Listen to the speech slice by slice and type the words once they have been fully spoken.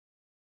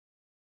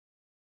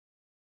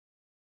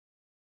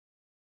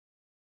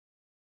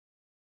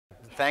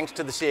Thanks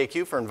to the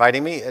CAQ for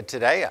inviting me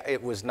today.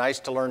 It was nice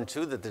to learn,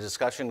 too, that the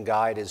discussion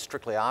guide is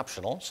strictly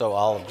optional, so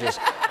I'll just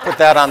put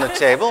that on the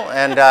table,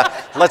 and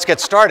let's get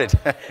started.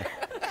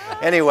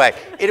 Anyway,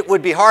 it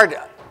would be hard,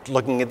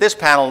 looking at this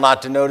panel,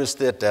 not to notice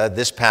that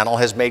this panel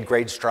has made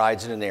great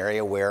strides in an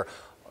area where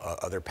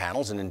other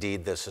panels, and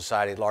indeed the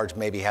society at large,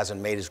 maybe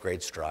hasn't made as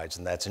great strides,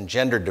 and that's in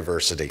gender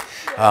diversity.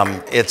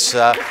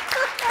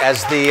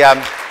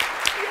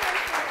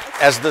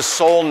 As the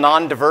sole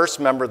non-diverse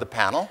member of the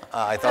panel,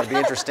 I thought it'd be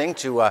interesting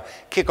to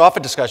kick off a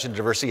discussion of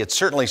diversity. It's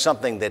certainly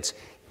something that's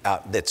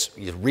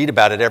you read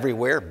about it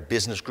everywhere.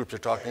 Business groups are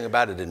talking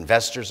about it.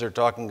 Investors are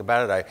talking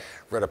about it. I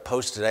read a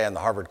post today on the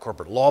Harvard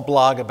Corporate Law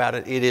blog about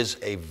it. It is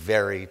a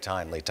very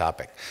timely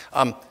topic.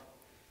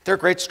 There are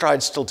great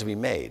strides still to be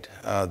made.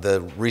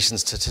 The recent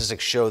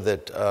statistics show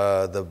that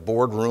the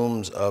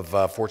boardrooms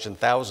of Fortune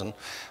 1000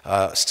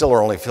 still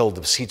are only filled,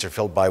 the seats are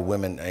filled by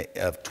women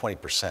of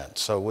 20%.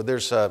 So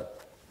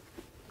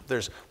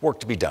there's work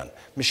to be done.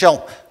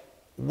 Michele,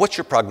 what's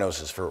your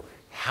prognosis for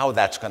how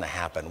that's going to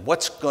happen?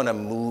 What's going to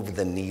move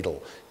the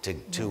needle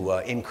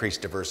to increase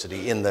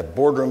diversity in the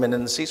boardroom and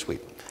in the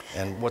C-suite?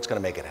 And what's going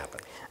to make it happen?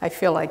 I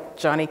feel like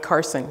Johnny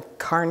Carson,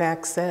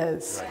 Carnac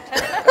says.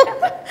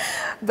 Right.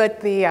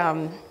 But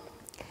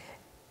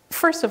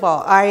first of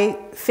all, I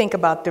think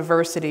about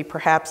diversity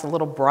perhaps a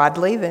little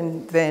broadly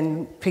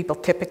than people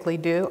typically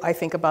do. I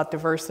think about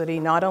diversity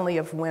not only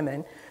of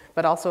women,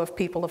 but also of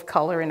people of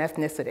color and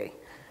ethnicity.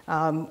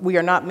 We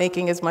are not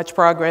making as much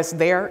progress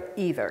there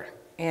either.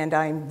 And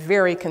I'm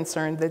very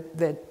concerned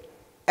that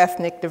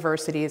ethnic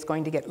diversity is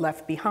going to get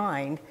left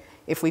behind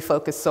if we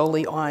focus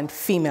solely on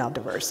female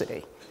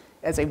diversity.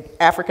 As an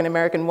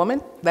African-American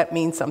woman, that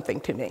means something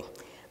to me.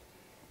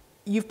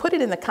 You've put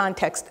it in the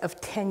context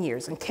of 10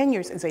 years, and 10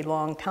 years is a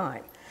long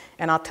time.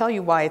 And I'll tell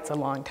you why it's a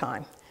long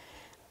time.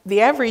 The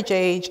average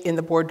age in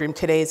the boardroom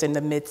today is in the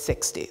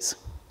mid-60s.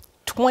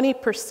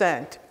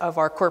 20% of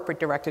our corporate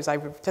directors, I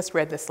just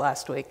read this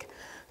last week,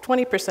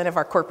 20% of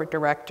our corporate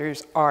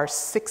directors are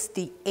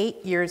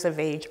 68 years of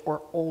age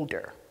or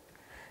older.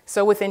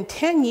 So within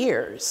 10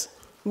 years,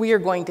 we are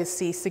going to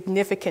see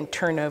significant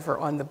turnover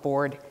on the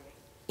board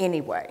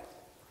anyway,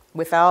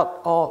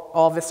 without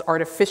all this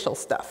artificial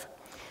stuff.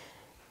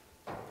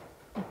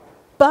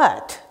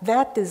 But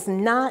that does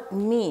not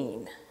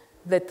mean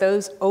that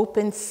those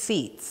open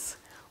seats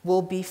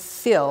will be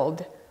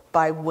filled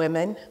by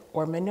women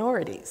or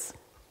minorities.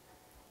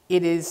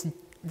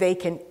 They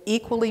can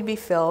equally be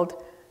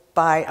filled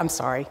by,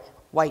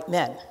 white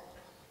men.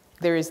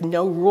 There is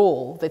no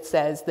rule that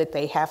says that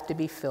they have to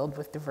be filled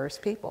with diverse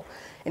people.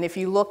 And if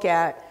you look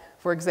at,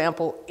 for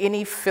example,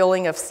 any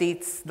filling of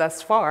seats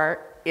thus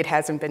far, it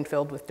hasn't been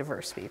filled with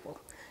diverse people.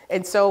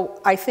 And so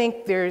I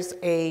think there's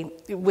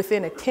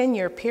within a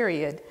 10-year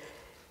period,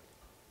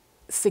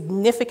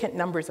 significant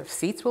numbers of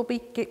seats will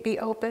be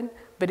open,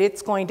 but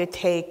it's going to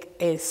take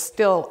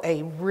still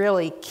a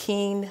really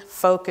keen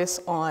focus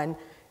on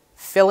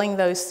filling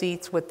those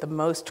seats with the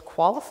most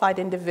qualified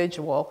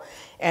individual.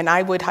 And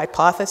I would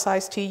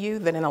hypothesize to you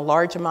that in a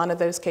large amount of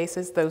those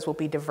cases, those will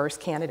be diverse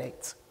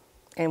candidates.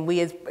 And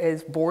we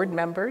as board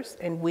members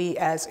and we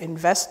as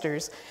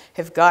investors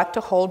have got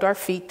to hold our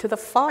feet to the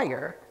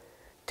fire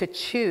to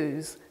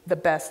choose the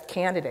best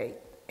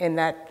candidate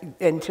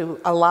and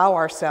to allow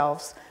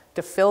ourselves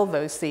to fill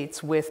those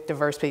seats with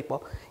diverse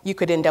people. You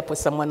could end up with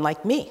someone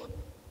like me.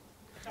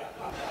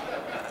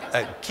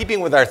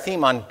 Keeping with our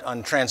theme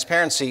on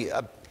transparency,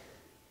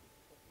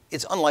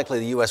 it's unlikely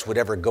the U.S. would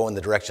ever go in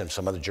the direction of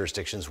some other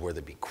jurisdictions where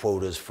there'd be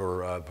quotas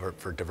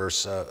for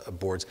diverse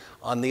boards.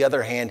 On the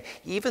other hand,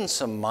 even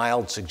some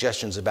mild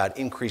suggestions about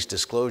increased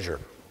disclosure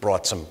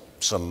brought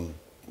some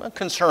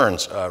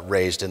concerns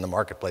raised in the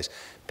marketplace.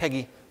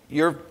 Peggy,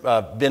 you've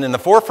been in the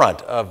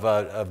forefront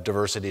of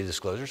diversity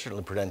disclosure,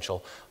 certainly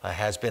Prudential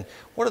has been.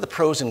 What are the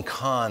pros and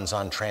cons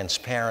on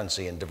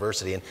transparency and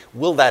diversity, and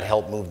will that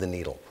help move the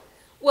needle?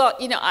 Well,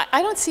 you know,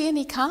 I don't see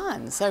any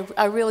cons.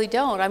 I really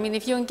don't. I mean,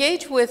 if you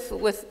engage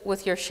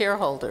with your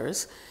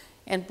shareholders,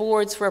 and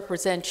boards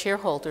represent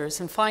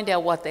shareholders, and find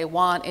out what they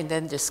want and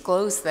then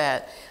disclose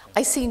that,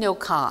 I see no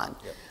con.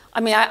 Yep. I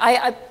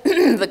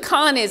mean, the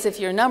con is if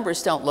your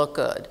numbers don't look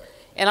good.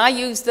 And I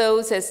use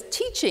those as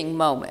teaching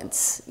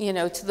moments, you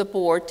know, to the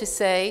board to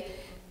say,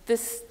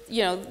 this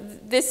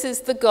is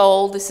the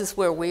goal, this is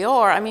where we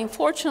are. I mean,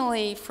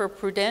 fortunately for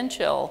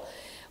Prudential,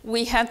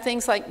 we had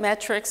things like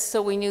metrics,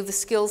 so we knew the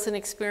skills and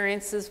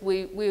experiences.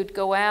 We would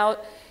go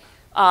out,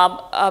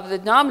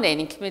 the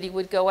nominating committee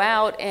would go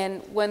out,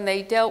 and when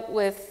they dealt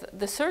with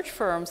the search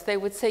firms, they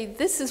would say,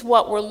 this is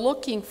what we're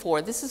looking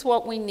for, this is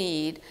what we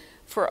need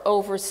for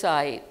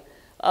oversight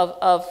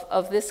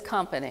of this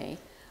company.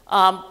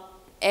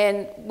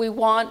 And we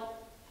want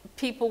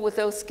people with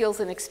those skills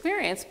and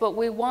experience, but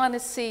we want to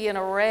see an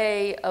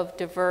array of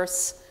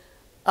diverse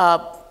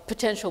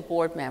potential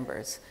board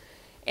members.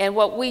 And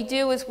what we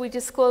do is we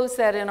disclose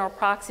that in our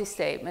proxy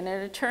statement,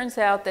 and it turns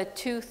out that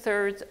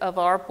 2/3 of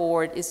our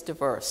board is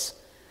diverse.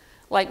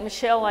 Like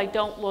Michele, I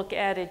don't look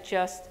at it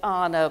just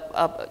on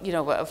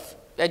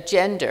a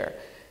gender.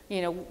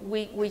 You know,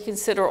 we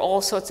consider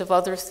all sorts of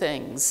other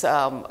things,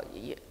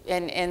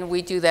 and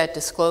we do that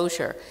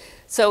disclosure.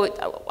 So,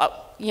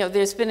 you know,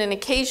 there's been an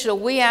occasional,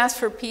 we ask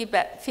for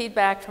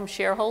feedback from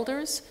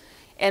shareholders,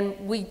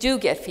 and we do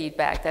get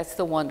feedback. That's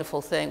the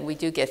wonderful thing. We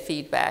do get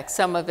feedback.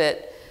 Some of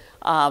it,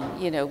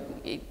 you know,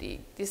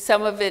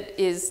 some of it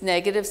is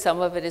negative, some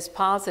of it is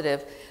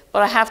positive.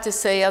 But I have to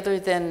say, other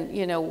than,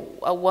 you know,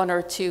 one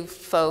or two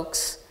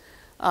folks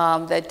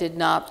that did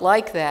not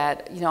like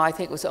that, you know, I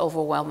think it was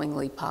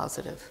overwhelmingly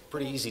positive.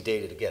 Pretty easy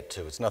data to get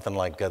to. It's nothing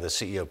like the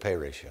CEO pay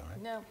ratio,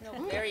 right? No,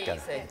 very easy.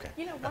 Okay.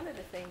 You know, one of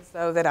the things,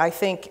 though, that I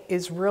think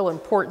is real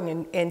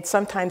important and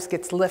sometimes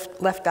gets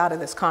left out of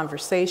this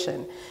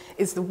conversation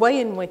is the way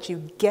in which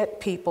you get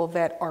people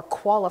that are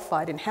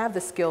qualified and have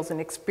the skills and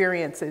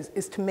experiences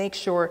is to make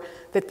sure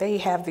that they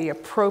have the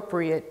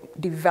appropriate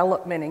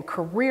development and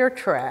career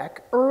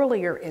track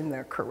earlier in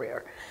their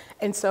career.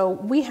 And so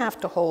we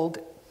have to hold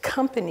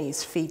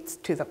companies' feet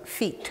to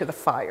the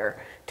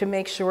fire to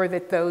make sure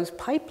that those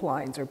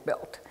pipelines are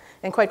built.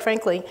 And quite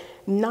frankly,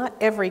 not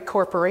every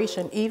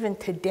corporation, even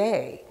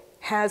today,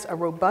 has a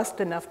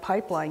robust enough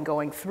pipeline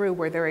going through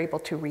where they're able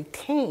to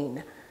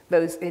retain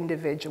those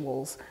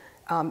individuals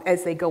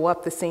as they go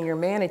up the senior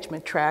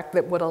management track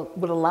that would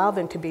allow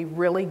them to be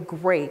really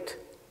great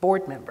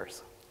board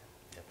members.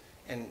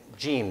 And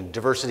Jean,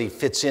 diversity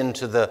fits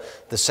into the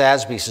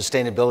SASB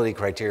sustainability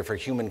criteria for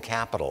human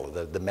capital,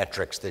 the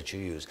metrics that you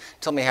use.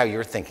 Tell me how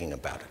you're thinking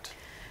about it.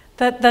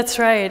 That's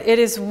right. It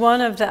is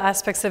one of the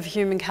aspects of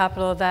human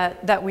capital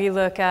that we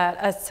look at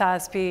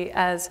SASB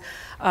as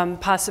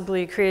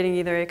possibly creating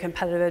either a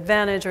competitive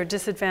advantage or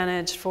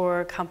disadvantage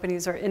for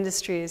companies or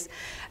industries.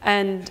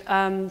 And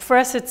for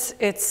us,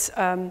 it's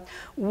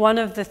one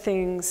of the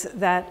things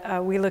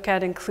that we look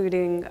at,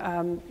 including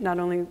not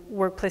only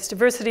workplace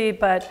diversity,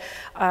 but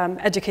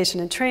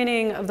education and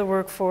training of the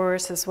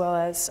workforce, as well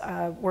as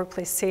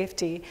workplace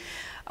safety.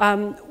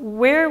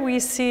 Where we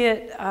see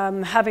it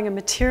having a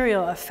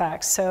material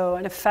effect, so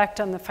an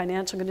effect on the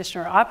financial condition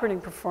or operating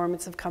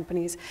performance of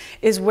companies,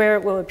 is where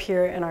it will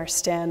appear in our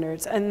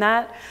standards. And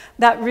that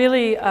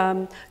really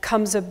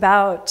comes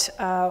about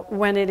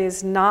when it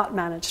is not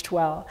managed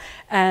well.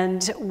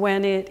 And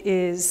when it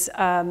is,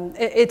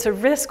 it's a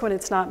risk when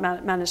it's not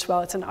managed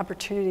well, it's an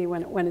opportunity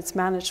when it's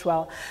managed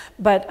well.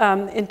 But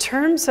in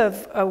terms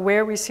of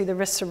where we see the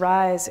risks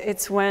arise,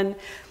 it's when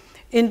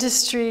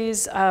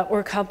industries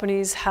or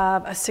companies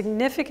have a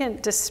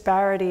significant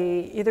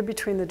disparity either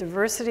between the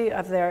diversity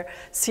of their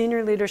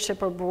senior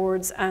leadership or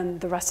boards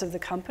and the rest of the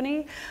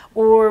company,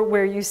 or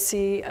where you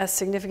see a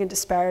significant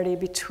disparity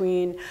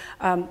between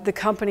the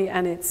company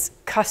and its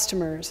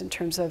customers in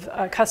terms of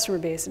customer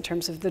base, in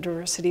terms of the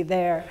diversity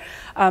there.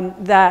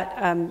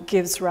 That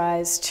gives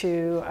rise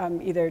to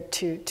either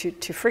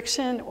to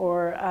friction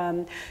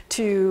or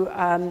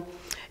to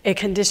a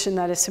condition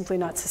that is simply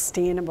not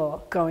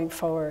sustainable going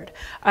forward.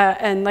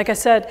 And like I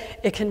said,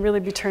 it can really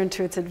be turned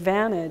to its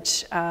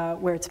advantage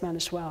where it's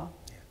managed well.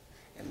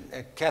 Yeah.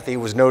 And, Cathy, it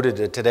was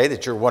noted today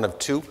that you're one of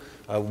two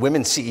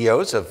women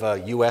CEOs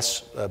of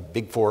U.S.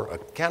 Big Four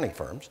accounting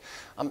firms.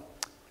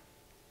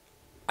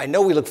 I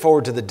know we look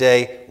forward to the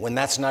day when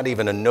that's not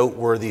even a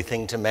noteworthy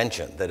thing to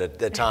mention, that at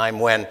the time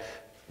when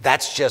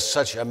that's just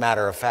such a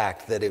matter of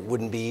fact that it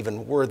wouldn't be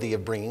even worthy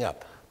of bringing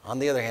up. On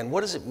the other hand,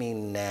 what does it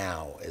mean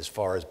now as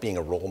far as being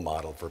a role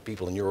model for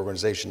people in your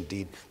organization,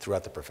 indeed,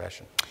 throughout the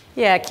profession?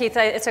 Yeah, Keith,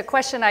 it's a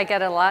question I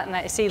get a lot, and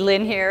I see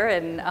Lynn here,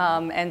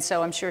 and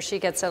so I'm sure she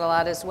gets it a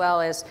lot as well,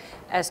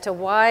 as to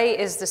why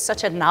is this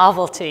such a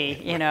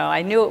novelty? You know,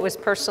 I knew it was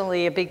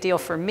personally a big deal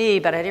for me,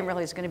 but I didn't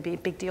realize it was going to be a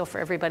big deal for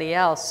everybody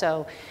else.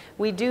 So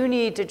we do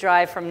need to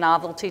drive from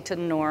novelty to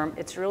the norm.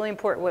 It's really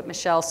important what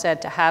Michele said,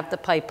 to have the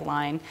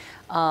pipeline.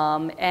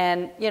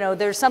 And, you know,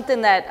 there's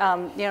something that,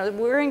 you know,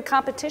 we're in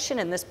competition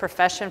in this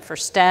profession for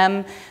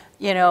STEM,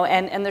 you know,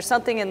 and there's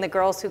something in the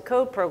Girls Who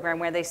Code program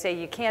where they say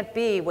you can't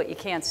be what you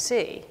can't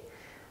see.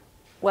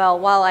 Well,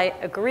 while I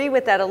agree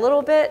with that a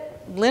little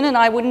bit, Lynn and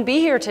I wouldn't be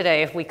here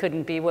today if we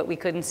couldn't be what we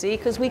couldn't see,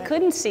 because we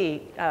couldn't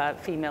see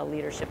female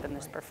leadership in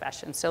this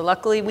profession. So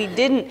luckily we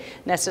didn't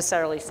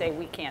necessarily say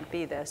we can't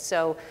be this.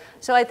 So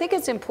I think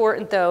it's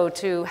important, though,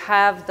 to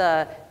have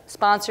the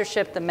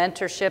sponsorship, the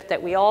mentorship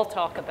that we all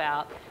talk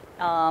about.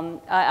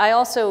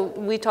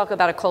 We talk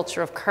about a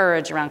culture of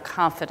courage around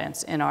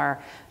confidence in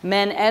our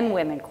men and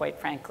women, quite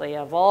frankly,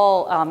 of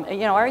all,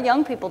 you know, our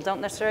young people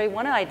don't necessarily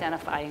want to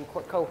identify in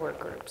cohort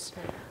groups.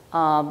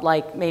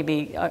 Like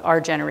maybe our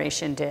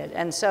generation did.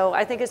 And so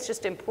I think it's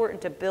just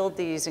important to build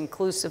these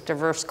inclusive,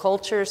 diverse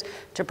cultures,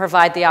 to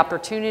provide the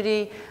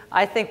opportunity.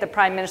 I think the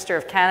Prime Minister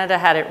of Canada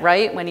had it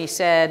right when he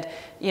said,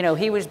 you know,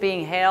 he was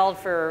being hailed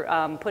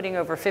for putting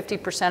over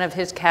 50% of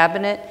his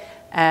cabinet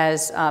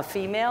as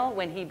female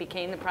when he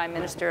became the Prime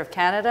Minister of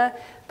Canada.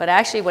 But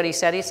actually what he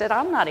said,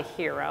 I'm not a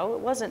hero. It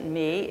wasn't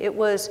me. It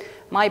was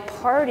my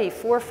party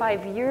 4 or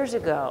 5 years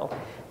ago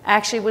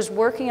actually was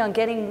working on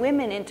getting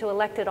women into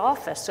elected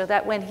office so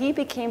that when he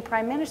became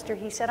prime minister,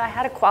 he said, I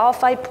had a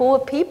qualified pool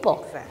of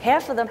people. Exactly.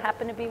 Half of them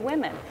happen to be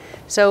women.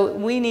 So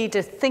we need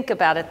to think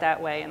about it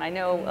that way. And I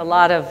know a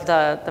lot of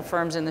the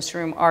firms in this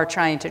room are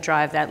trying to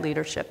drive that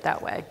leadership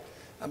that way.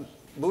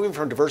 Moving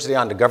from diversity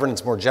on to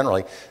governance more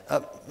generally,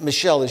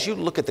 Michele, as you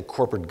look at the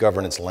corporate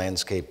governance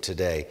landscape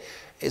today,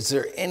 is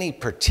there any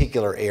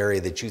particular area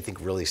that you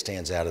think really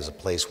stands out as a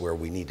place where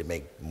we need to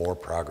make more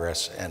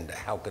progress, and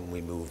how can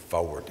we move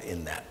forward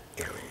in that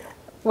area?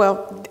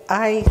 Well,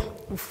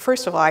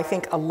 first of all, I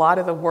think a lot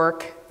of the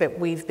work that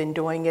we've been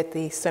doing at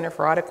the Center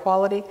for Audit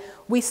Quality,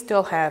 we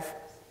still have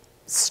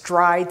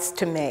strides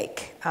to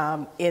make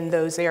in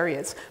those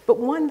areas. But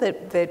one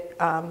that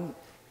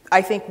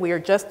I think we are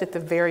just at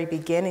the very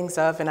beginnings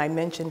of, and I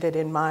mentioned it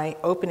in my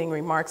opening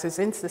remarks, is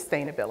in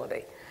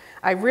sustainability.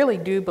 I really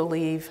do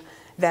believe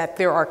that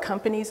there are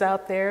companies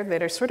out there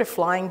that are sort of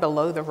flying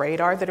below the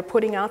radar that are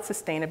putting out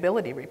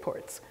sustainability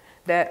reports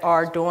that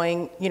are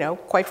doing,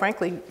 quite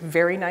frankly,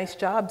 very nice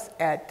jobs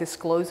at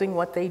disclosing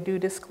what they do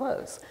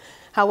disclose.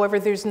 However,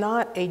 there's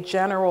not a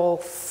general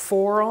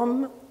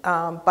forum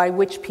by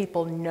which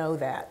people know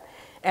that.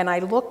 And I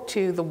look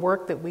to the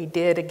work that we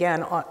did,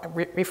 again,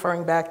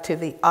 referring back to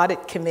the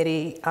Audit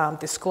Committee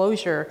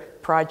disclosure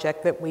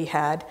project that we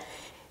had.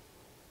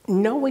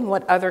 Knowing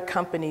what other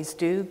companies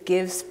do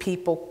gives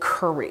people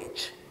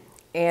courage,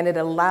 and it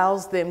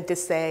allows them to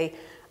say,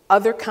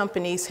 other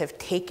companies have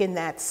taken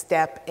that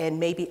step, and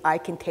maybe I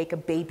can take a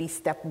baby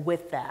step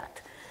with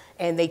that.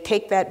 And they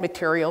take that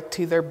material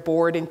to their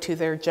board and to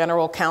their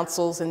general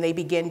counsels, and they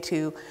begin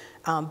to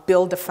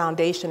build a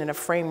foundation and a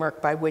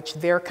framework by which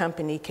their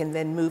company can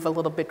then move a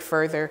little bit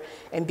further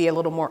and be a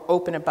little more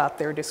open about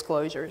their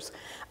disclosures.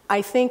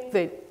 I think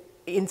that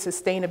in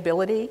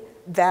sustainability,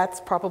 that's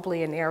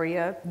probably an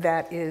area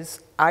that is,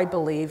 I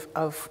believe,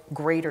 of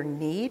greater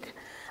need.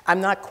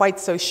 I'm not quite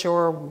so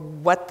sure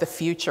what the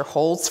future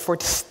holds for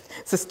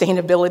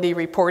sustainability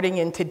reporting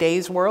in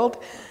today's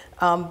world.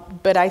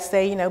 But I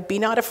say, be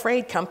not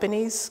afraid,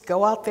 companies.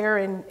 Go out there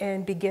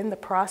and begin the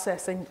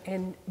process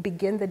and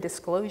begin the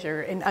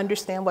disclosure and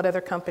understand what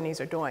other companies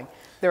are doing.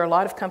 There are a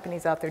lot of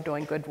companies out there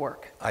doing good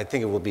work. I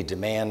think it will be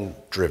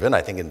demand-driven.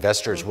 I think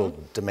investors will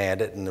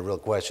demand it, and the real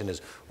question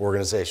is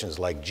organizations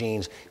like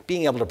Gene's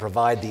being able to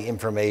provide the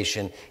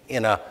information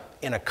in a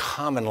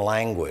common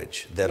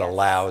language that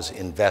allows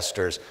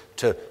investors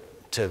to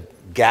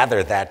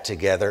gather that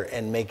together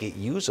and make it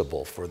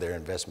usable for their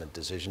investment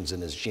decisions.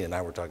 And as Gene and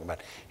I were talking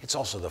about, it's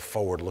also the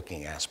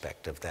forward-looking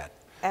aspect of that.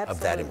 Absolutely.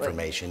 Of that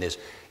information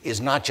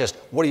is not just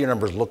what do your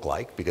numbers look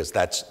like, because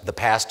the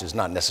past is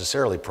not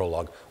necessarily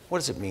prologue. What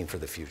does it mean for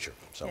the future?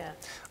 So, yeah.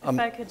 If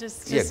I could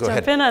just jump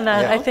ahead. In on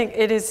that, yeah. I think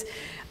it is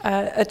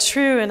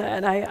true,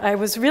 and I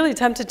was really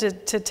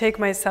tempted to take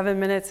my 7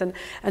 minutes and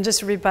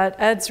just rebut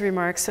Ed's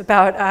remarks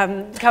about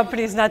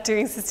companies not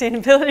doing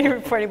sustainability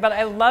reporting, but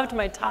I loved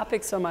my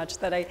topic so much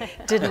that I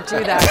didn't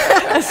do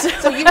that.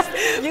 So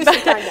use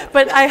the time now.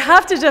 But I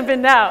have to jump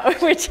in now,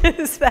 which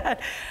is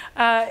that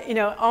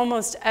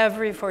almost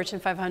every Fortune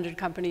 500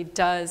 company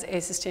does a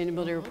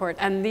sustainability report,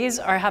 and these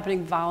are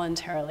happening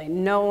voluntarily.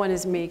 No one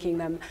is making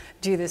them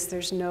do this.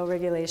 There's no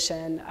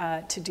regulation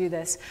to do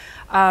this.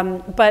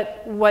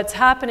 But what's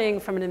happening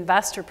from an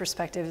investor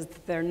perspective is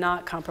that they're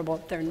not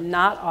comparable, they're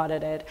not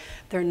audited,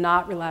 they're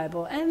not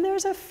reliable, and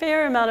there's a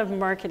fair amount of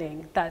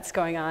marketing that's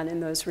going on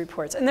in those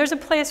reports. And there's a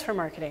place for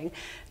marketing,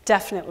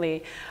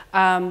 definitely.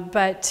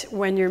 But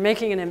when you're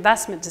making an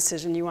investment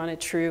decision, you want a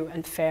true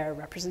and fair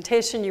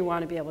representation. You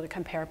want to be able to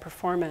compare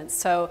performance.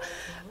 So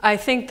I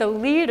think the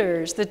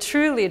leaders, the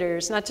true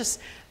leaders, not just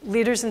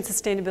leaders in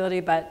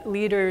sustainability, but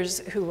leaders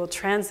who will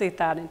translate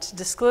that into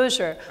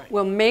disclosure,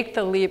 will make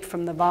the leap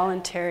from the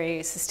voluntary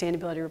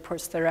sustainability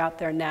reports that are out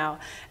there now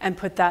and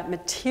put that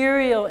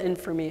material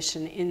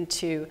information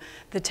into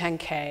the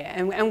 10K.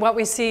 And what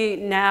we see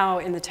now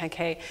in the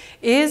 10K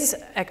is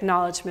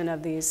acknowledgement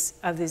of these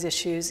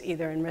issues,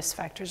 either in risk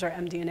factors or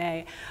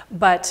MD&A,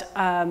 but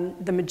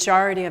the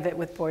majority of it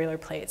with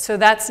boilerplate. So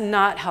that's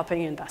not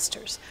helping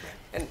investors.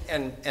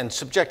 And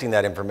subjecting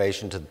that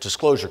information to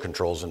disclosure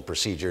controls and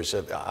procedures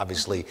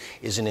obviously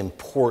is an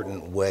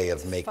important way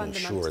of making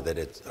sure that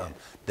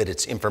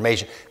it's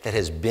information that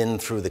has been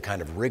through the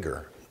kind of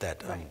rigor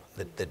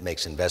that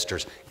makes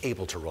investors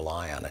able to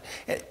rely on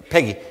it.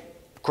 Peggy,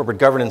 corporate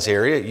governance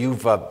area,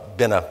 you've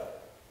been a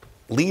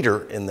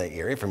leader in the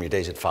area from your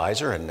days at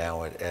Pfizer and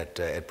now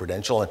at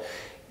Prudential. And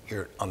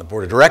you're on the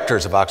board of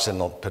directors of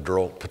Occidental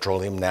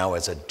Petroleum now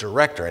as a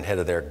director and head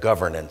of their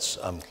governance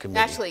committee.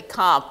 Actually,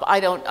 comp.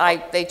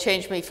 They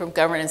changed me from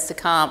governance to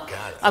comp.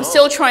 I'm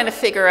still trying to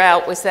figure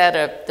out, was that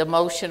a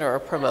demotion or a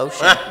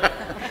promotion?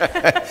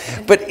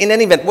 But in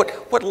any event,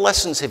 what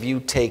lessons have you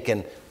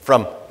taken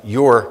from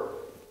your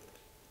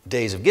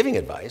days of giving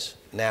advice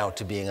now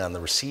to being on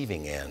the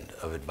receiving end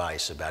of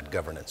advice about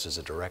governance as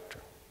a director?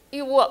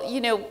 Well,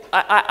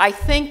 I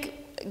think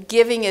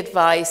giving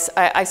advice,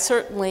 I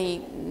certainly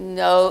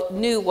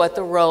knew what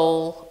the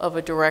role of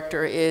a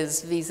director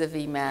is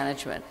vis-a-vis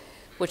management,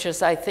 which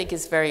I think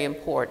is very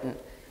important.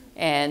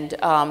 And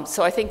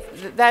so I think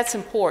that's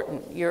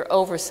important, your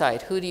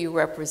oversight. Who do you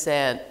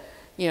represent?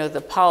 You know,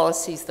 the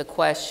policies, the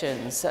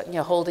questions, you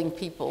know, holding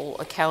people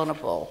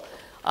accountable.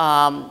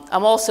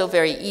 I'm also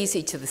very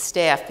easy to the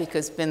staff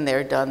because been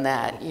there, done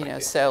that, you know,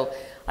 so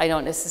I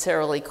don't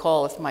necessarily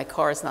call if my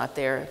car's not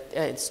there,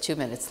 it's 2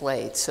 minutes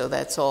late, so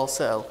that's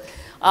also.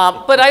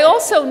 But I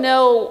also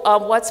know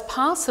what's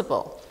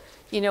possible,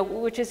 you know,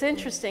 which is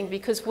interesting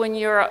because when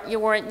you're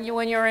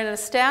in a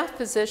staff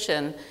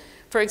position,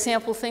 for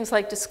example, things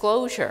like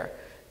disclosure,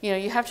 you know,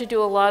 you have to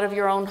do a lot of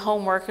your own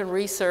homework and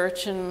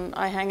research, and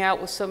I hang out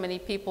with so many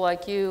people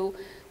like you.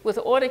 With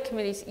audit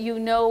committees, you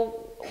know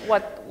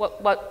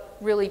what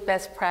really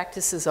best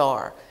practices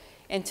are.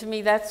 And to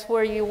me, that's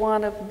where you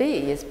want to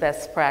be, is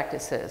best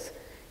practices.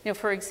 You know,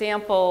 for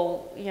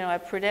example, you know,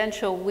 at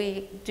Prudential,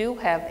 we do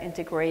have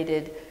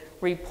integrated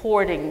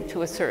reporting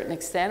to a certain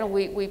extent, and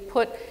we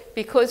put,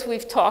 because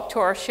we've talked to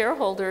our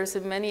shareholders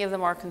and many of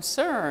them are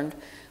concerned,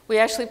 we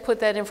actually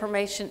put that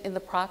information in the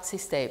proxy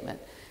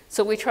statement.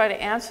 So we try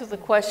to answer the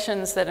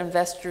questions that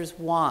investors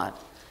want.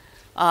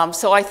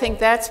 So I think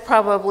that's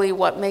probably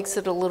what makes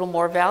it a little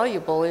more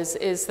valuable,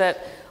 is that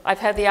I've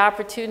had the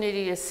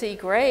opportunity to see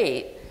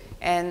great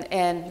and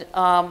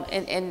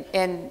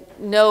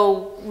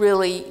know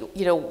really,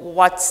 you know,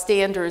 what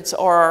standards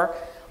are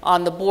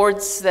on the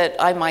boards that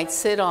I might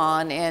sit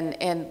on,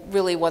 and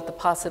really what the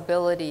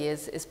possibility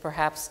is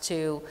perhaps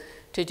to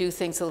do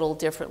things a little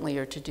differently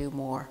or to do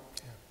more.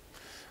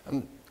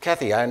 Yeah.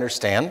 Cathy, I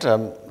understand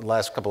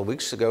last couple of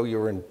weeks ago you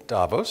were in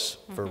Davos,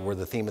 where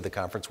the theme of the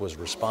conference was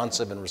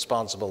responsive and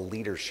responsible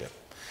leadership.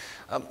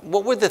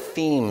 What were the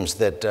themes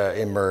that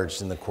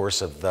emerged in the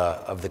course of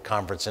the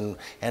conference,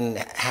 and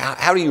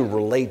how do you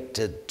relate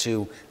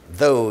to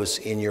those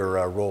in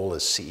your role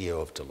as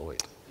CEO of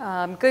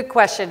Deloitte? Good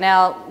question.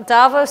 Now,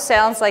 Davos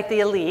sounds like the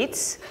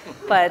elites,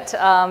 but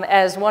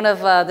as one of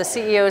the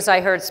CEOs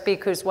I heard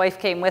speak, whose wife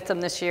came with him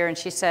this year, and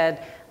she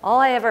said, all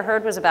I ever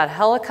heard was about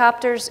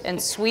helicopters and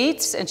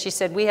suites, and she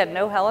said we had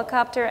no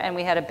helicopter and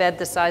we had a bed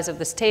the size of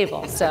this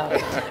table. So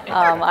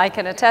I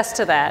can attest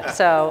to that.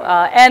 So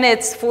and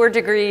it's 4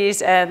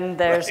 degrees and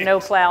there's no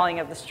plowing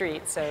of the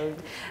street, so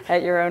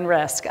at your own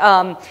risk.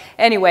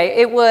 Anyway,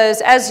 it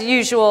was, as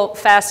usual,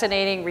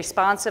 fascinating,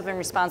 responsive and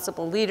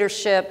responsible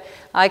leadership.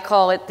 I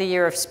call it the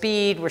year of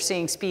speed. We're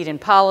seeing speed in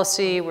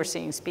policy, we're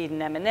seeing speed in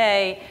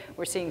M&A,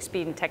 we're seeing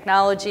speed in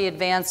technology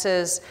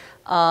advances.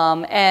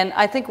 And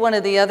I think one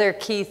of the other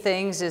key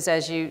things is,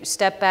 as you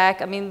step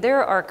back, I mean,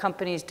 there are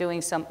companies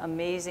doing some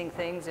amazing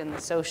things in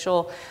the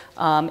social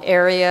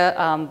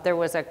area. There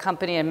was a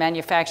company, a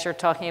manufacturer,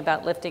 talking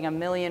about lifting 1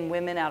 million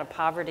women out of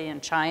poverty in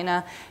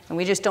China, and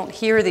we just don't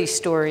hear these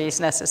stories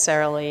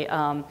necessarily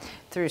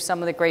through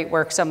some of the great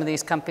work some of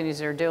these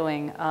companies are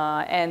doing.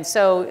 And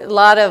so a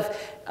lot of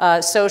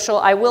social.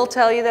 I will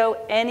tell you,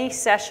 though, any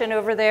session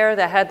over there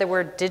that had the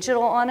word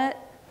digital on it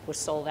was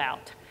sold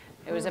out.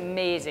 It was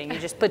amazing. You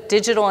just put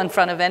digital in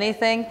front of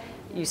anything,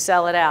 you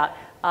sell it out.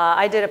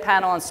 I did a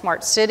panel on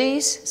smart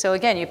cities. So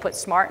again, you put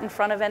smart in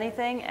front of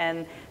anything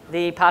and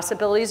the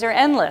possibilities are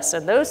endless.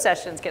 And those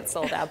sessions get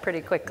sold out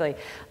pretty quickly.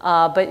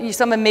 But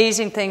some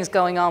amazing things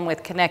going on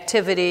with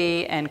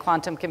connectivity and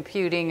quantum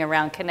computing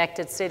around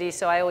connected cities.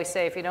 So I always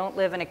say, if you don't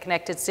live in a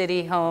connected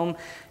city, home,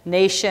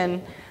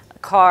 nation,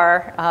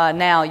 car,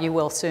 now you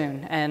will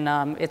soon.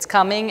 And it's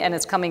coming, and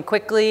it's coming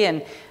quickly.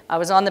 And I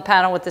was on the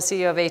panel with the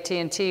CEO of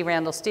AT&T,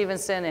 Randall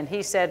Stevenson, and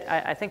he said,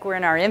 I think we're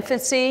in our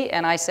infancy,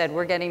 and I said,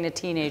 we're getting to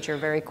teenager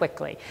very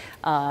quickly.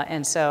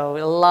 And so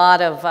a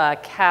lot of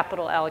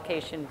capital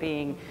allocation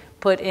being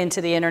put into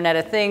the Internet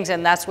of Things,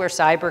 and that's where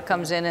cyber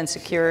comes in, and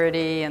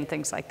security and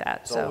things like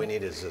that. So all we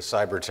need is a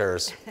cyber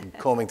terrorist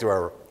combing through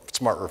our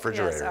smart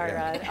refrigerator.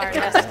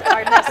 Yes,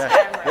 our Nest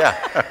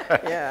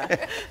camera.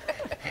 Yeah.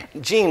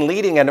 Jean,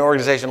 leading an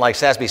organization like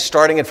SASB,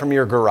 starting it from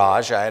your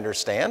garage, I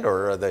understand,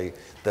 or the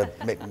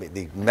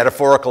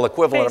metaphorical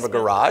equivalent of a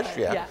garage.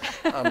 Yeah.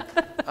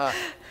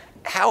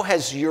 How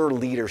has your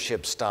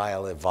leadership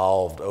style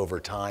evolved over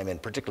time,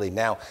 and particularly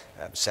now,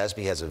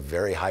 SASB has a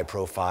very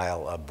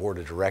high-profile board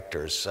of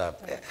directors.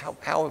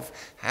 How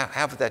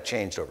have that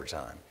changed over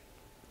time?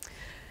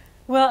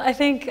 Well, I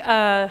think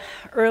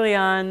early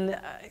on,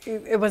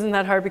 it wasn't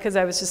that hard because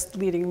I was just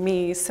leading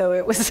me, so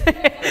it was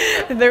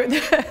there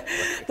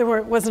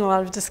wasn't a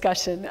lot of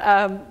discussion.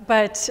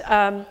 But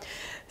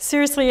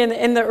seriously,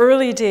 in the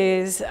early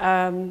days,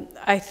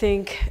 I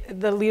think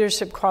the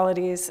leadership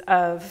qualities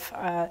of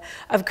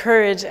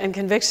courage and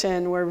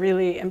conviction were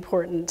really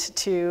important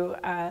to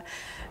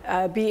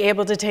be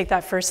able to take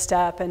that first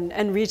step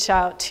and reach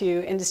out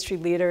to industry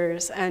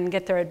leaders and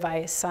get their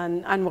advice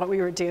on what we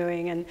were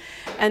doing,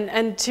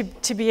 and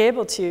to be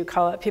able to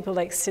call up people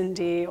like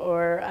Cindy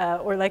or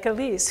like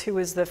Elise, who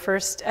was the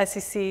first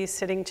SEC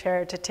sitting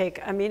chair to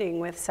take a meeting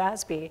with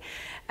SASB,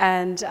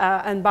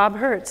 and Bob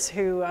Hertz,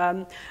 who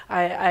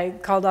I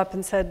called up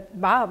and said,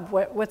 Bob,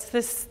 what's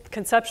this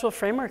conceptual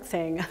framework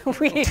thing.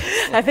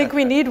 I think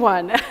we need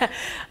one.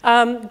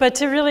 But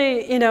to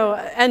really,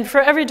 and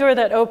for every door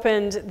that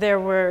opened, there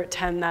were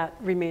 10 that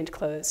remained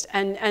closed.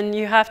 And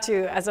you have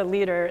to, as a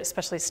leader,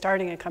 especially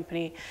starting a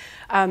company,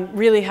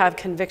 really have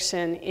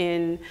conviction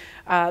in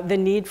the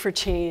need for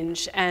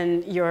change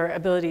and your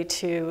ability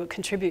to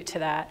contribute to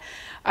that.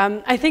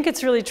 I think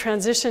it's really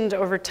transitioned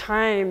over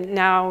time.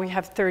 Now we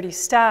have 30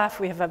 staff.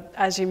 We have,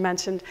 as you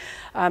mentioned,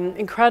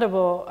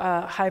 incredible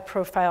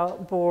high-profile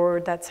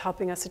board that's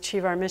helping us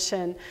achieve our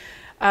mission.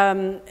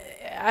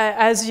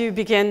 As you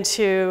begin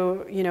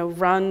to,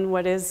 run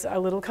what is a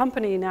little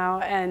company now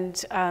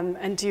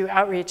and do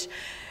outreach,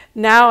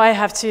 now I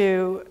have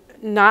to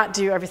not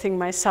do everything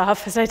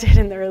myself as I did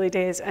in the early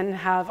days and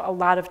have a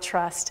lot of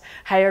trust,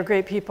 hire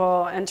great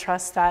people and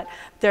trust that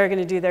they're going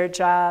to do their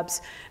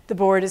jobs, the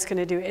board is going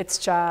to do its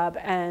job,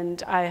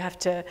 and I have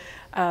to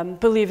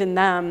believe in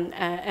them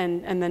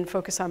and then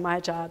focus on my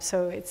job.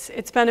 So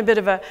it's been a bit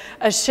of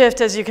a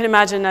shift, as you can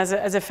imagine.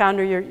 As a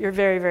founder, you're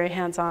very, very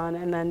hands-on,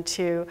 and then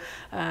to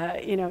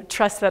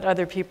trust that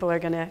other people are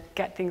going to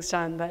get things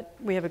done. But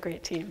we have a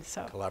great team.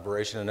 So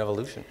collaboration and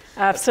evolution.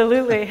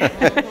 Absolutely.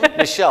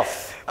 Michele,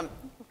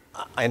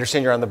 I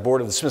understand you're on the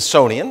board of the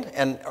Smithsonian,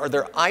 and are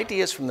there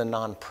ideas from the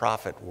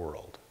nonprofit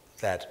world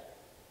that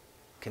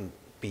can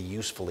be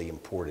usefully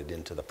imported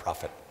into the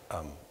profit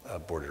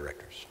board of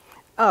directors?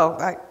 Oh,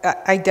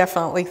 I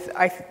definitely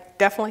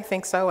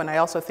think so, and I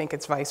also think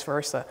it's vice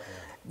versa.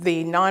 Yeah.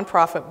 The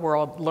nonprofit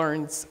world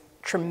learns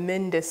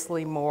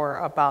tremendously more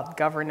about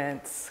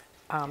governance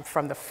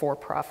from the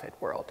for-profit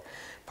world.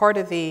 Part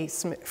of the,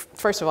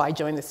 first of all, I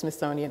joined the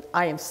Smithsonian.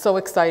 I am so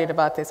excited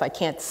about this, I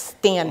can't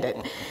stand it.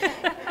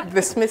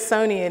 The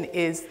Smithsonian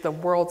is the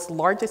world's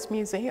largest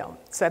museum,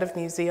 set of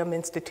museum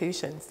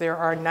institutions. There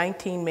are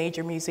 19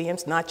 major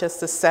museums, not just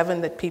the 7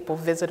 that people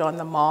visit on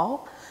the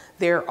mall.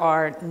 There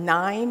are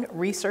 9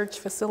 research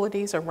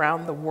facilities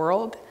around the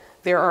world.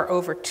 There are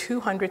over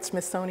 200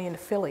 Smithsonian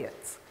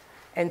affiliates.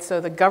 And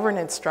so the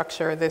governance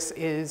structure of this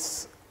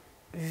is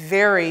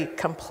very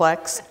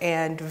complex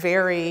and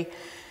very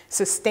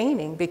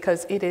sustaining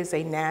because it is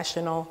a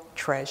national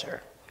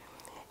treasure.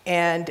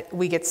 And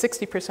we get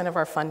 60% of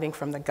our funding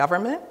from the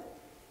government,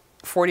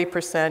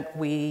 40%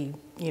 we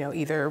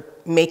either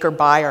make or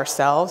buy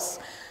ourselves.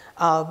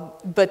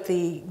 But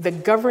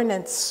the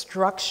governance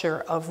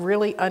structure of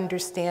really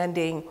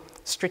understanding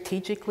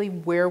strategically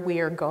where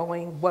we are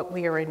going, what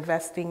we are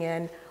investing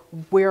in,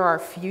 where our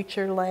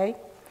future lay,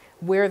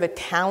 where the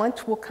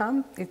talent will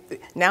come.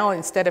 Now,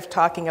 instead of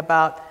talking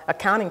about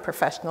accounting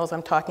professionals,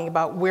 I'm talking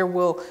about where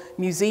will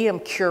museum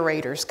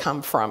curators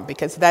come from,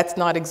 because that's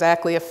not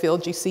exactly a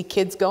field you see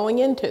kids going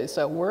into.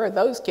 So where are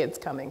those kids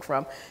coming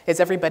from?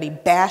 As everybody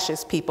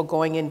bashes people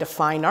going into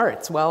fine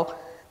arts. Well,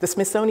 the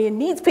Smithsonian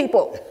needs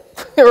people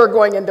who are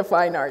going into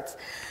fine arts.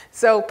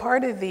 So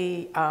part of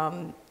the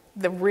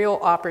real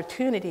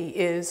opportunity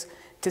is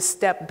to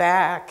step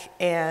back,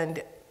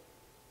 and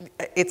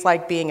it's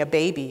like being a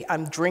baby.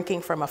 I'm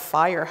drinking from a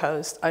fire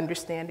hose,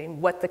 understanding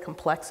what the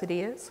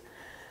complexity is.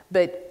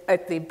 But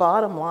at the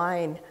bottom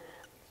line,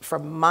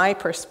 from my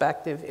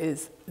perspective,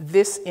 is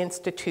this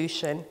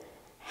institution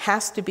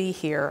has to be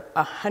here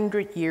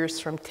 100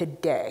 years from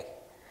today.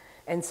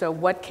 And so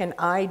what can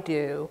I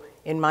do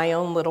in my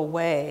own little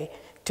way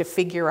to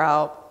figure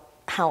out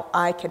how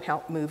I can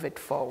help move it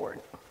forward?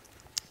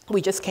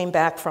 We just came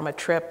back from a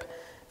trip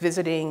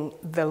visiting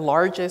the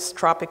largest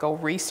tropical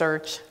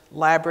research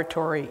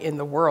laboratory in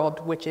the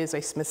world, which is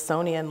a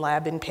Smithsonian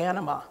lab in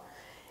Panama.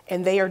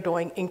 And they are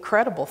doing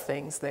incredible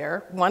things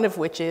there, one of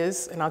which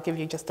is, and I'll give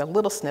you just a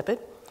little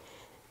snippet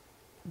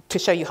to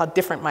show you how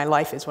different my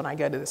life is when I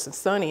go to the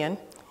Smithsonian.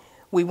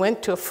 We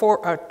went to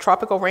a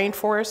tropical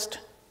rainforest.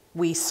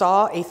 We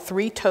saw a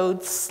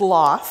 3-toed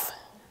sloth.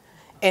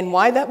 And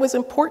why that was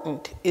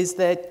important is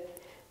that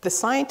the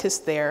scientists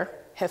there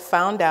have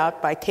found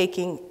out by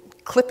taking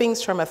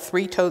clippings from a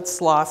 3-toed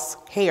sloth's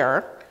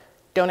hair.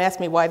 Don't ask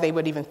me why they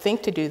would even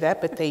think to do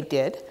that, but they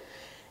did.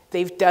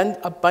 They've done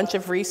a bunch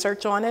of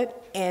research on it,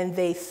 and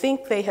they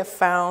think they have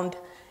found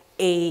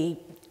a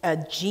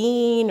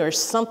gene or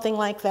something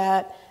like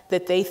that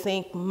that they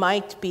think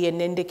might be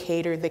an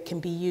indicator that can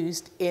be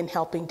used in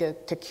helping to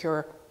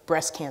cure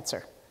breast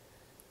cancer.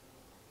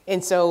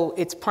 And so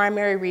it's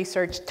primary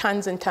research,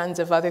 tons and tons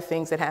of other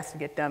things that has to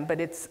get done,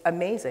 but it's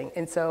amazing.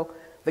 And so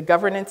the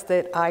governance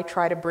that I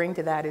try to bring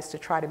to that is to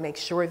try to make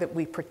sure that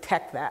we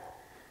protect that.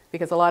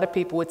 Because a lot of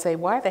people would say,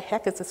 why the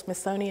heck is the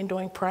Smithsonian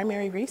doing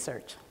primary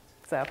research?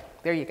 So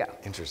there you go.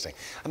 Interesting.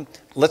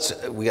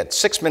 We got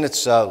 6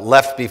 minutes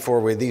left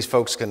before these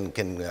folks can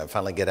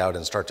finally get out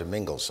and start to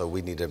mingle. So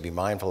we need to be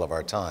mindful of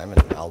our time,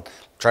 and I'll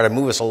try to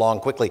move us along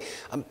quickly.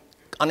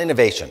 On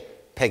innovation,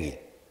 Peggy,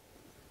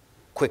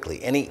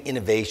 quickly, any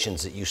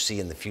innovations that you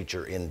see in the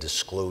future in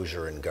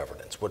disclosure and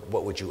governance?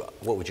 What would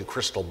you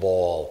crystal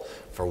ball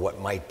for what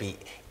might be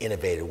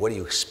innovative? What are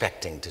you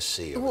expecting to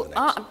see over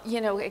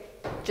the next?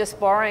 Just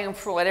borrowing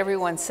from what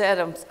everyone said,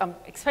 I'm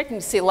expecting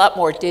to see a lot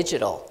more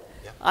digital.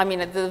 Yeah. I mean,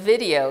 the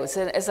videos,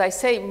 and as I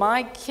say,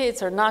 my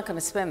kids are not going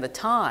to spend the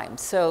time,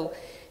 so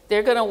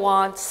they're going to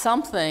want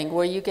something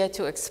where you get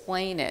to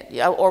explain it,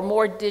 or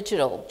more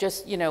digital,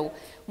 just, you know,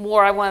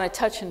 more I want to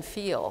touch and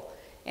feel.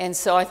 And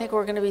so I think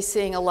we're going to be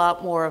seeing a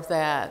lot more of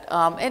that.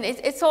 And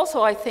it's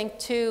also, I think,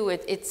 too,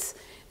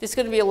 there's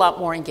going to be a lot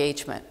more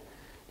engagement.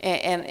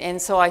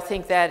 And so I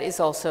think that is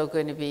also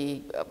going to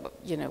be,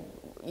 you know,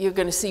 you're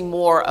going to see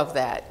more of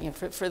that. You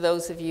know, for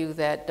those of you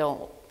that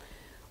don't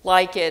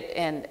like it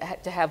and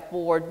to have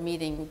board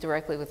meeting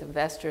directly with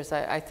investors,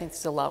 I think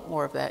there's a lot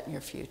more of that in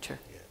your future.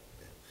 Yeah,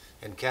 yeah.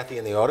 And Cathy,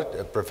 in the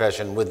audit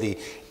profession, with the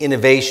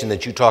innovation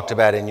that you talked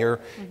about in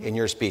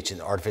your speech, in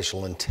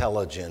artificial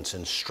intelligence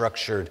and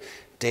structured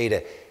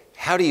data,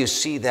 how do you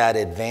see that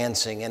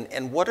advancing,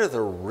 and what are the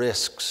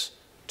risks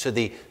to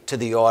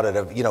the audit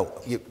of, you know,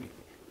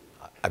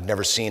 I've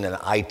never seen an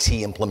IT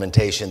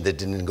implementation that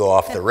didn't go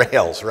off the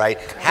rails, right?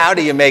 How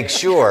do you make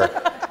sure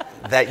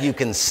that you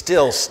can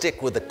still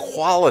stick with the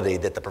quality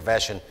that the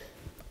profession,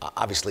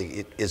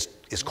 obviously, is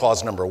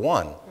cause number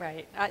one?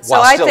 Right.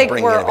 So I think we're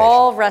innovation.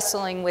 all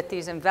wrestling with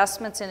these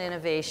investments in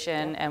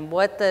innovation and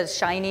what the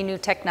shiny new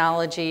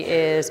technology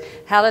is,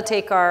 how to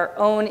take our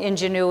own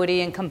ingenuity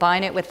and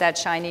combine it with that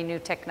shiny new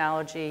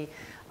technology.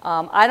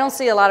 I don't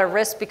see a lot of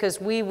risk because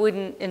we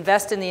wouldn't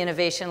invest in the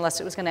innovation unless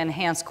it was going to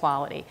enhance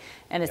quality.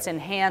 And it's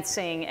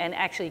enhancing and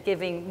actually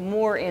giving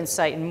more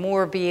insight and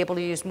more, be able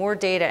to use more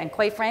data. And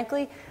quite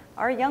frankly,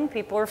 our young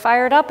people are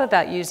fired up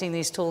about using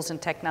these tools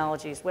and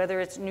technologies,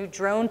 whether it's new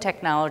drone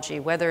technology,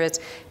 whether it's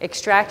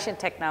extraction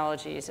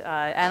technologies,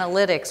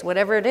 analytics,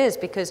 whatever it is,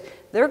 because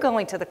they're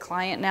going to the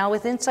client now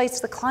with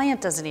insights the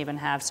client doesn't even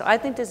have. So I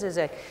think this is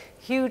a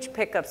huge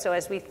pickup. So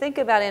as we think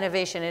about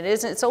innovation,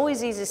 it's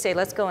always easy to say,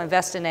 let's go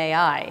invest in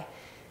AI.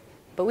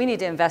 But we need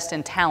to invest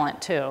in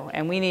talent too,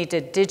 and we need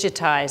to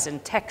digitize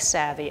and tech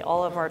savvy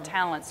all of our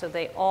talent so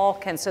they all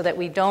can, so that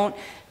we don't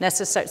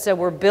necessarily, so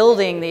we're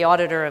building the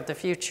auditor of the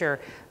future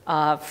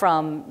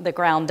from the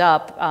ground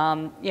up.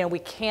 You know, we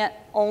can't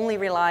only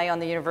rely on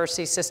the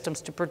university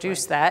systems to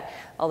produce that,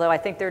 although I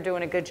think they're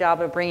doing a good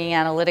job of bringing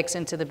analytics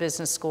into the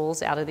business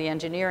schools, out of the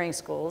engineering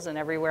schools, and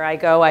everywhere I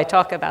go I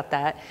talk about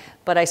that.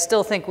 But I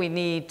still think we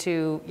need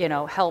to, you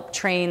know, help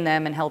train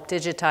them and help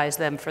digitize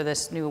them for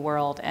this new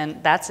world,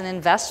 and that's an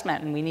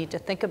investment, and we need to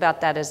think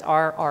about that as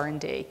our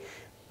R&D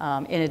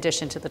in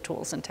addition to the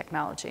tools and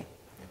technology.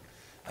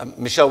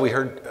 Michele, we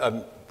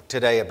heard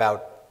today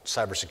about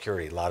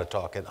cybersecurity, a lot of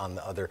talk on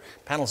the other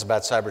panels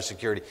about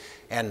cybersecurity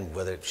and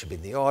whether it should be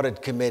in the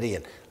audit committee.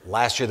 And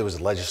last year there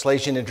was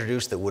legislation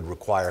introduced that would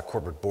require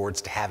corporate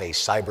boards to have a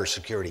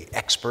cybersecurity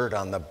expert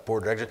on the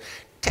board of directors.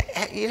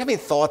 You have any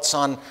thoughts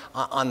on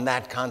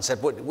that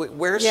concept?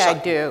 Where's I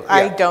do.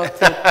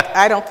 Yeah.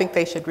 I don't think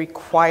they should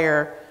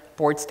require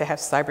boards to have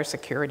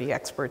cybersecurity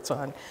experts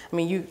on. I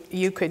mean,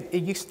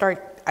 you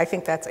start. I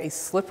think that's a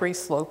slippery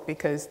slope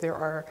because there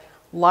are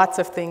lots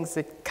of things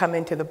that come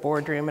into the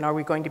boardroom, and are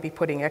we going to be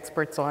putting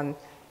experts on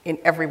in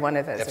every one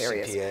of those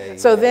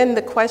areas? So then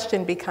the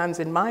question becomes,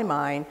 in my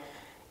mind,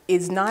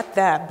 is not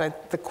that,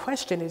 but the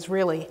question is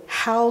really,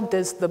 how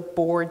does the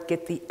board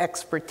get the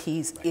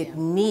expertise it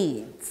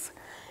needs?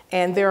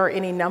 And there are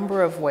any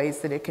number of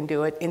ways that it can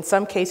do it. In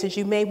some cases,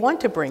 you may want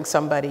to bring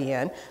somebody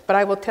in, but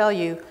I will tell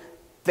you,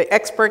 the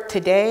expert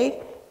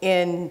today,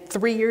 in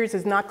 3 years,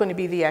 is not going to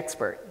be the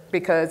expert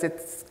because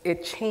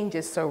it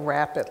changes so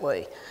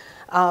rapidly.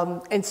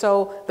 And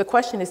so the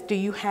question is, do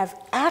you have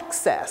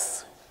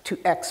access to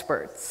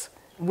experts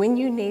when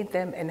you need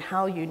them and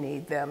how you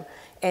need them?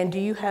 And do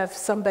you have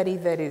somebody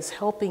that is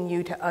helping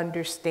you to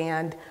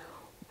understand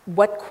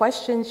what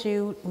questions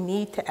you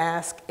need to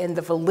ask and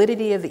the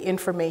validity of the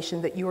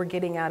information that you are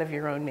getting out of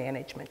your own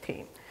management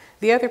team?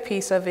 The other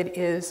piece of it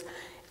is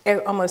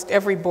almost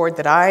every board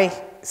that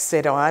I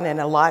sit on and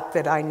a lot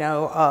that I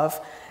know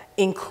of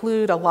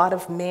include a lot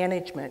of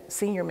management,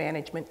 senior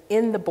management,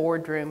 in the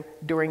boardroom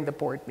during the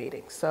board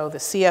meeting. So the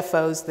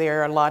CFO's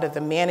there, a lot of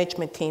the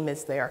management team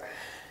is there.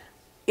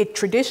 It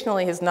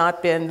traditionally has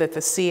not been that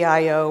the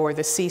CIO or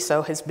the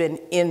CISO has been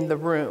in the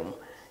room.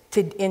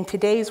 In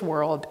today's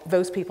world,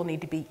 those people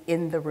need to be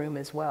in the room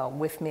as well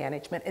with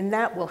management, and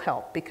that will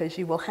help because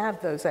you will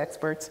have those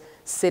experts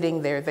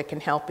sitting there that can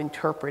help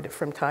interpret it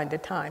from time to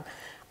time.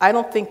 I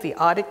don't think the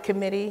audit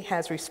committee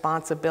has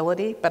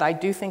responsibility, but I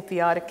do think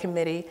the audit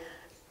committee,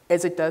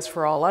 as it does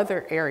for all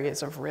other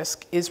areas of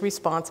risk, is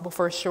responsible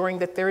for assuring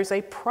that there is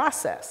a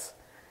process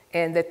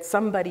and that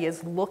somebody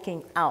is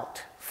looking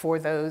out for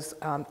those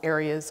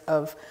areas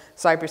of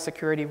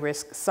cybersecurity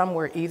risk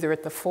somewhere, either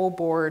at the full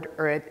board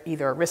or at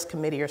either a risk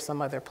committee or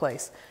some other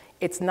place.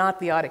 It's not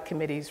the audit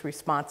committee's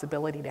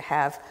responsibility to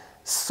have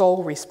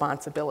sole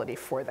responsibility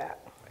for that.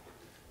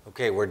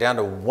 Okay, we're down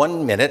to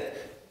 1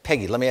 minute.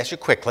 Peggy, let me ask you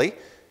quickly.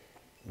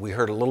 We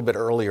heard a little bit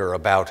earlier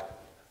about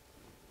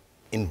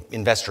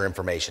investor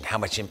information, how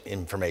much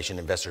information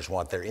investors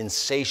want, their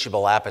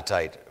insatiable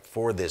appetite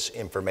for this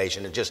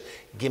information, and just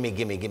gimme,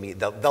 gimme, gimme.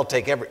 They'll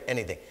take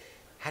anything.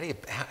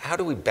 How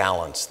do we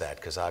balance that?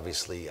 Because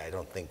obviously, I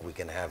don't think we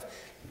can have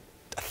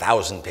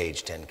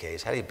 1,000-page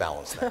 10-Ks. How do you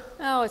balance that?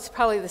 Oh, it's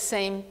probably the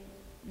same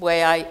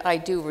way I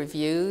do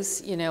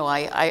reviews. You know,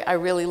 I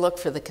really look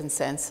for the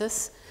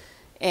consensus.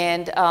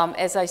 And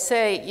as I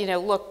say, you know,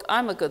 look,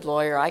 I'm a good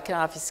lawyer. I can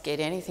obfuscate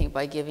anything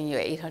by giving you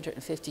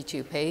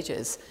 852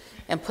 pages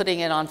and putting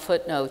it on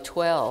footnote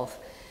 12.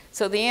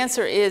 So the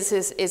answer is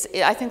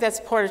I think that's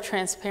part of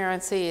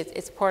transparency.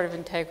 It's part of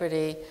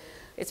integrity.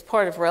 It's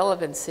part of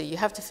relevancy. You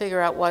have to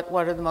figure out what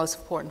are the most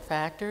important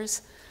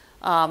factors.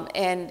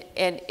 And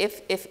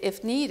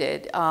if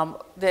needed,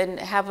 then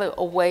have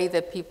a way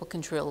that people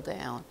can drill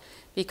down,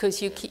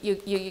 because you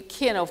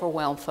can't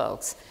overwhelm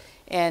folks.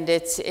 And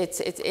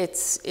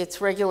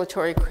it's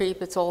regulatory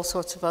creep. It's all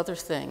sorts of other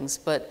things.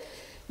 But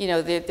you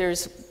know,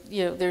 there's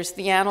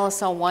the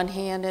analysts on one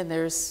hand, and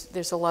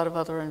there's a lot of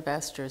other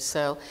investors.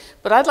 So,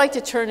 but I'd like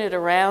to turn it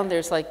around.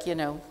 There's like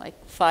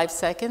 5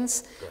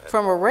 seconds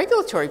from a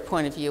regulatory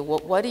point of view.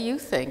 What do you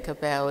think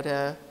about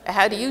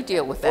how do you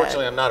deal with that?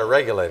 Fortunately, I'm not a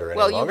regulator any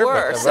longer. Well, you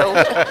were, so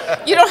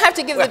you don't have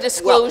to give the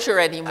disclosure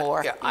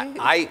anymore.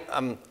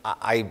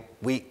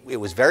 It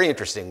was very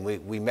interesting.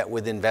 We met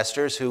with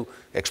investors who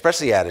expressed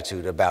the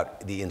attitude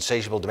about the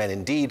insatiable demand.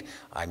 Indeed,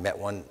 I met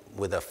one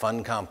with a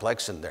fund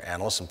complex and their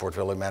analysts and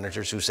portfolio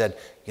managers who said,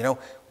 you know,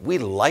 we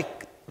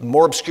like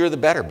more obscure the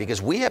better,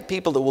 because we have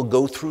people that will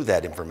go through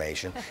that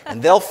information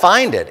and they'll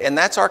find it, and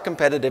that's our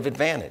competitive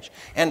advantage.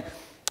 And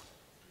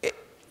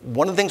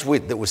one of the things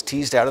that was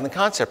teased out in the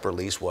concept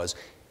release was,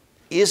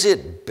 is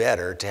it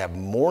better to have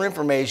more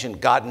information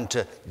gotten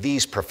to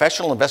these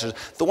professional investors,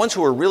 the ones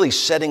who are really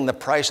setting the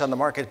price on the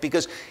market?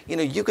 Because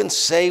you can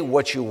say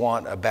what you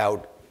want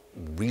about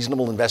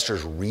reasonable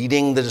investors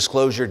reading the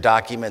disclosure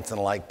documents and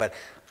the like, but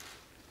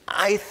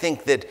I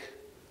think that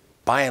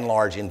by and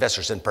large,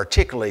 investors, and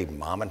particularly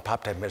mom and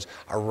pop type investors,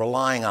 are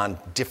relying on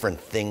different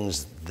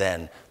things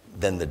than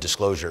the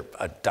disclosure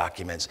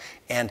documents,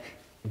 and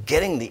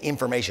getting the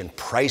information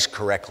priced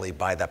correctly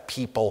by the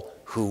people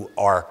who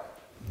are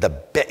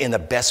in the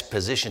best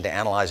position to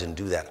analyze and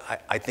do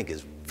that, I think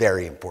is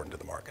very important to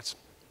the markets.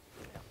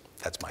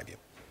 That's my view.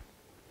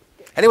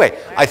 Anyway,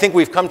 I think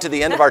we've come to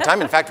the end of our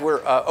time. In fact,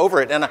 we're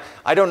over it. And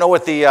I don't know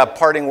what the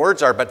parting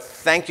words are, but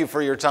thank you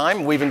for your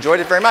time. We've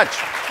enjoyed it very much.